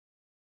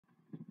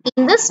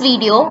In this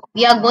video,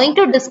 we are going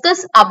to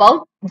discuss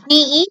about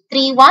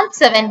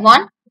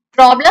GE3171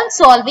 Problem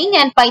Solving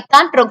and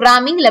Python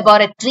Programming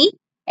Laboratory,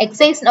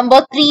 exercise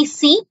number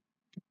 3C.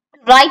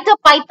 Write a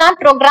Python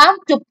program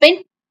to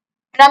print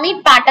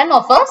pyramid pattern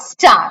of a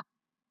star.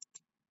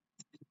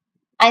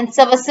 And it's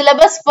our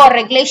syllabus for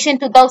regulation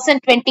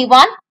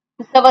 2021.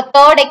 It's our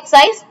third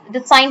exercise,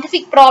 the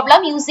scientific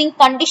problem using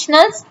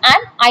conditionals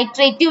and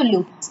iterative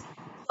loops.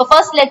 So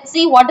first, let's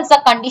see what is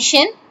a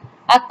condition.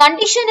 A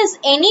condition is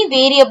any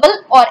variable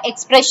or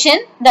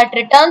expression that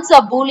returns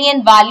a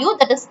Boolean value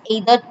that is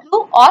either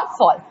true or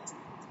false.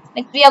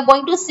 Next, we are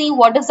going to see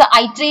what is the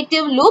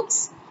iterative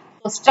loops.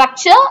 So,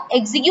 structure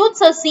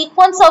executes a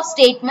sequence of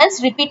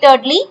statements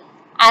repeatedly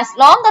as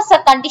long as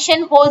a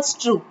condition holds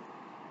true.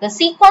 The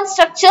sequence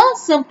structure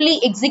simply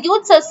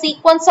executes a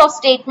sequence of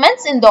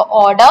statements in the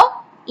order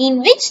in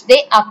which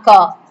they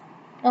occur.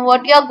 Now,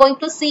 what we are going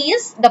to see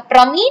is the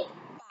pyramid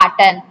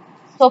pattern.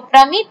 So,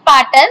 pyramid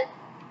pattern.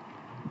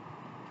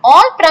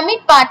 All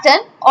pyramid pattern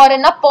are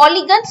in a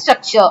polygon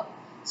structure.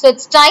 So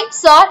its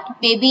types are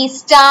maybe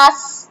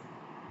stars,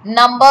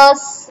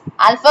 numbers,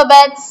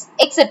 alphabets,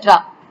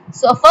 etc.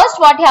 So first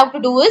what you have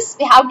to do is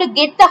we have to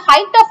get the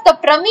height of the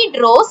pyramid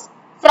rows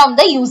from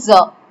the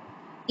user.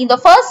 In the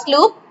first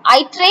loop,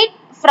 iterate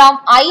from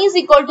I is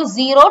equal to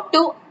 0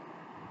 to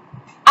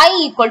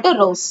I equal to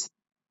rows.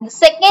 In the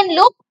second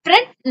loop,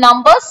 print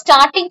numbers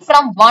starting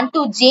from 1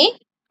 to j,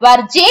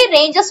 where j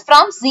ranges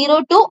from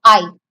 0 to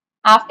I.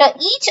 After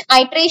each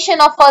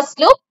iteration of first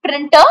loop,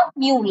 print a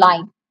new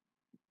line.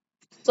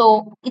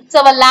 So, it's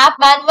our lab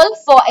manual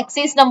for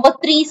exercise number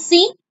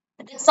 3C.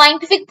 The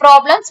scientific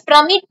problems,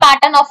 pyramid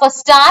pattern of a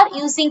star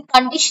using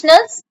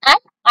conditionals and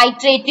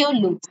iterative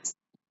loops.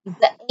 This is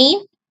the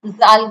aim, this is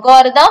the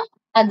algorithm,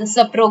 and this is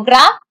the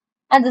program,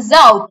 and this is the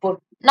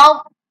output.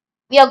 Now,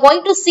 we are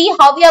going to see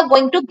how we are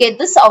going to get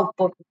this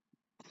output.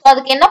 So,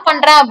 adukku enna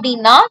pandren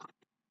appadina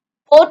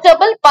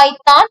Portable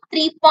Python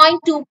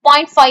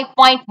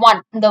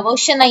 3.2.5.1 இந்த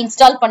version நான்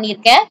install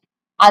பண்ணியிருக்கேன்.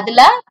 அதுல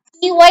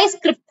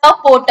COE-CSE-GE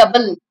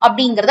Portable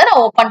அப்படிங்கறத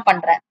நான் open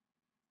பண்றேன்.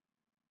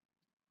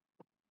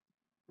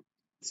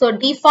 So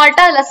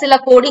டிஃபால்ட்டா அதுல சில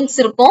codings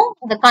இருக்கும்.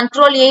 இந்த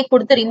கண்ட்ரோல் A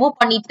கொடுத்து ரிமூவ்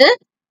பண்ணிட்டு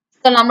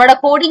நம்மளோட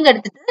கோடிங்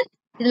எடுத்துட்டு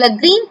இதுல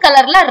கிரீன்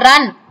கலர்ல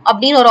ரன்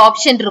அப்படின்னு ஒரு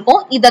ஆப்ஷன்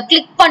இருக்கும். இத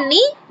கிளிக்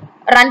பண்ணி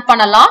ரன்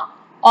பண்ணலாம்.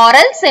 ஆர்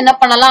எல்ஸ் என்ன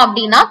பண்ணலாம்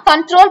அப்படின்னா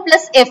கண்ட்ரோல்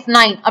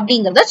 +F9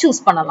 அப்படிங்கறத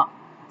சூஸ் பண்ணலாம்.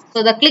 So,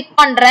 இதை கிளிக்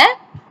பண்றேன்.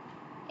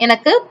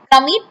 எனக்கு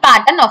pyramid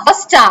pattern of a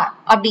star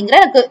அப்படிங்கிற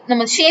எனக்கு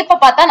நம்ம ஷேப்பை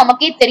பார்த்தா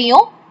நமக்கே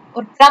தெரியும்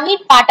ஒரு pyramid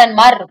pattern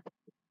மாதிரி இருக்கும்.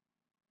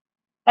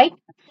 Right?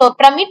 So,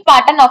 pyramid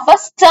pattern of a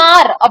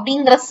star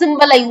அப்படிங்கிற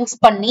சிம்பலை யூஸ்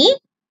பண்ணி,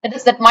 that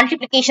is that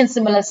multiplication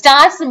symbol,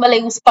 star சிம்பலை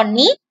use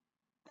பண்ணி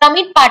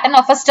pyramid pattern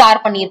of a star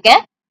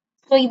பண்ணியிருக்கேன்.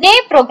 So, இதே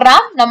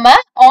ப்ரோக்ராம் நம்ம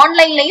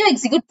ஆன்லைன்லயும்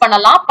எக்ஸிக்யூட்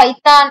பண்ணலாம்.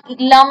 பைத்தான்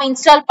இல்லாம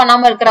இன்ஸ்டால்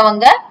பண்ணாம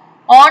இருக்கிறவங்க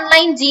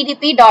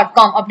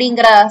onlinegdp.com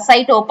அப்படிங்கிற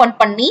சைட் ஓபன்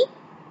பண்ணி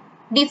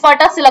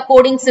டிஃபால்ட்டா சில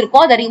கோடிங்ஸ்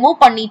இருக்கும். அதை ரிமூவ்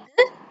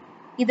பண்ணிட்டு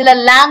இதுல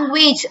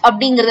லாங்குவேஜ்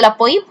அப்படிங்கறதுல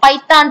போய்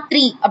பைத்தான்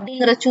 3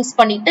 அப்படிங்கறத சூஸ்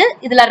பண்ணிட்டு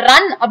இதுல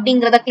ரன்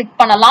அப்படிங்கறத கிளிக்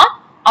பண்ணலாம்.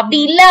 அப்படி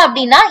இல்ல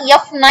அப்படின்னா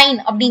F9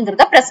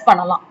 அப்படிங்கறத பிரஸ்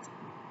பண்ணலாம்.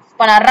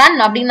 இப்ப நான் ரன்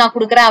அப்படின்னு நான்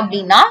கொடுக்குறேன்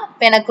அப்படின்னா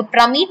இப்ப எனக்கு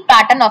pyramid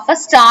pattern of a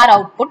star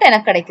output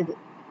எனக்கு கிடைக்குது.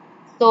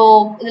 சோ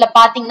இதுல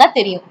பாத்தீங்கன்னா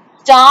தெரியும்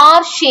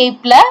ஸ்டார்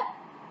ஷேப்ல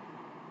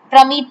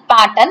pyramid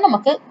pattern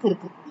நமக்கு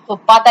இருக்கு. சோ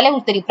பார்த்தாலே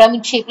உங்களுக்கு தெரியும்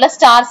pyramid ஷேப்ல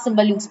ஸ்டார்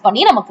சிம்பல் யூஸ்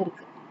பண்ணி நமக்கு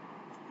இருக்கு.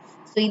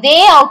 So, இதே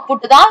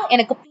அவுட்புட் தான்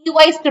எனக்கு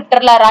py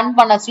ஸ்கிரிப்டர்ல ரன்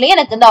பண்ணச்சுல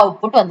எனக்கு இந்த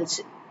அவுட்புட்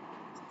வந்துச்சு.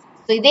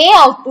 So, இதே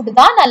அவுட்புட்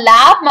தான் நான்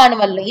லேப்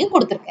மேனுவல்லையும்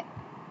கொடுத்திருக்கேன்.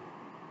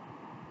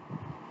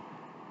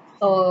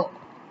 So,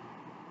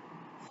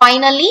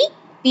 finally,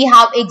 we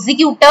have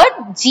executed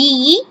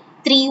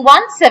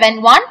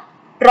GE3171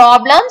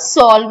 Problem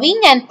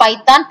Solving and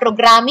Python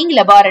Programming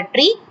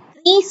Laboratory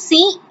 3C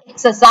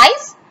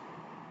exercise,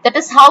 that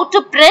is how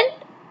to print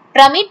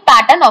pyramid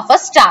pattern of a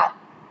star.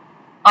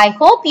 I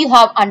hope you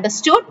have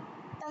understood.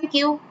 Thank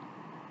you.